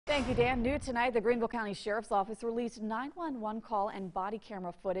Thank you, Dan. New tonight, the Greenville County Sheriff's Office released 911 call and body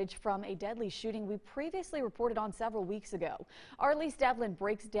camera footage from a deadly shooting we previously reported on several weeks ago. Our Elise Devlin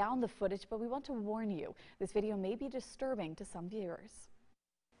breaks down the footage, but we want to warn you, this video may be disturbing to some viewers.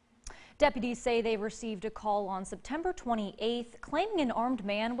 Deputies say they received a call on September 28th claiming an armed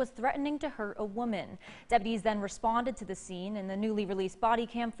man was threatening to hurt a woman. Deputies then responded to the scene, and the newly released body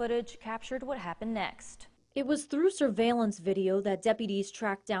cam footage captured what happened next. It was through surveillance video that deputies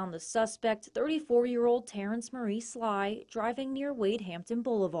tracked down the suspect, 34-year-old Terrence Marie Sly, driving near Wade Hampton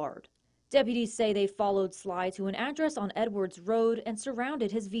Boulevard. Deputies say they followed Sly to an address on Edwards Road and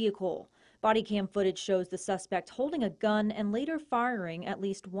surrounded his vehicle. Body cam footage shows the suspect holding a gun and later firing at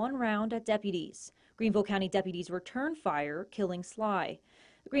least one round at deputies. Greenville County deputies returned fire, killing Sly.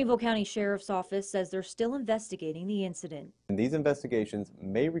 The Greenville County Sheriff's Office says they're still investigating the incident. And these investigations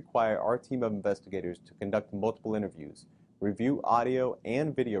may require our team of investigators to conduct multiple interviews, review audio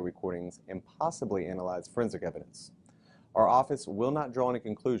and video recordings, and possibly analyze forensic evidence. Our office will not draw any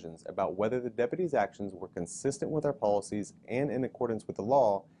conclusions about whether the deputies' actions were consistent with our policies and in accordance with the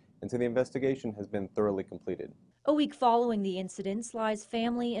law until the investigation has been thoroughly completed. A week following the incident, Sly's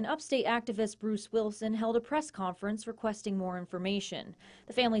family and upstate activist Bruce Wilson held a press conference requesting more information.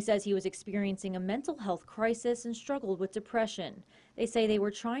 The family says he was experiencing a mental health crisis and struggled with depression. They say they were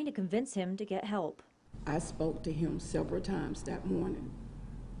trying to convince him to get help. I spoke to him several times that morning,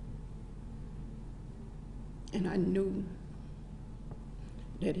 and I knew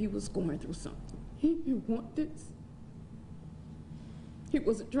that he was going through something. He didn't want this. He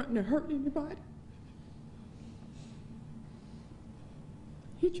wasn't trying to hurt anybody.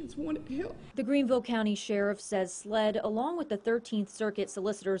 He just wanted help. The Greenville County Sheriff says SLED, along with the 13th Circuit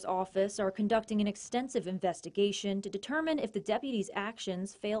Solicitor's Office, are conducting an extensive investigation to determine if the deputies'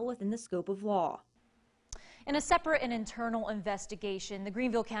 actions fail within the scope of law. In a separate and internal investigation, the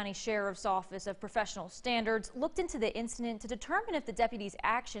Greenville County Sheriff's Office of Professional Standards looked into the incident to determine if the deputies'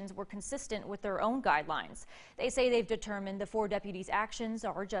 actions were consistent with their own guidelines. They say they've determined the 4 deputies' actions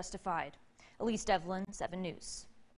are justified. Elise Devlin, 7 News.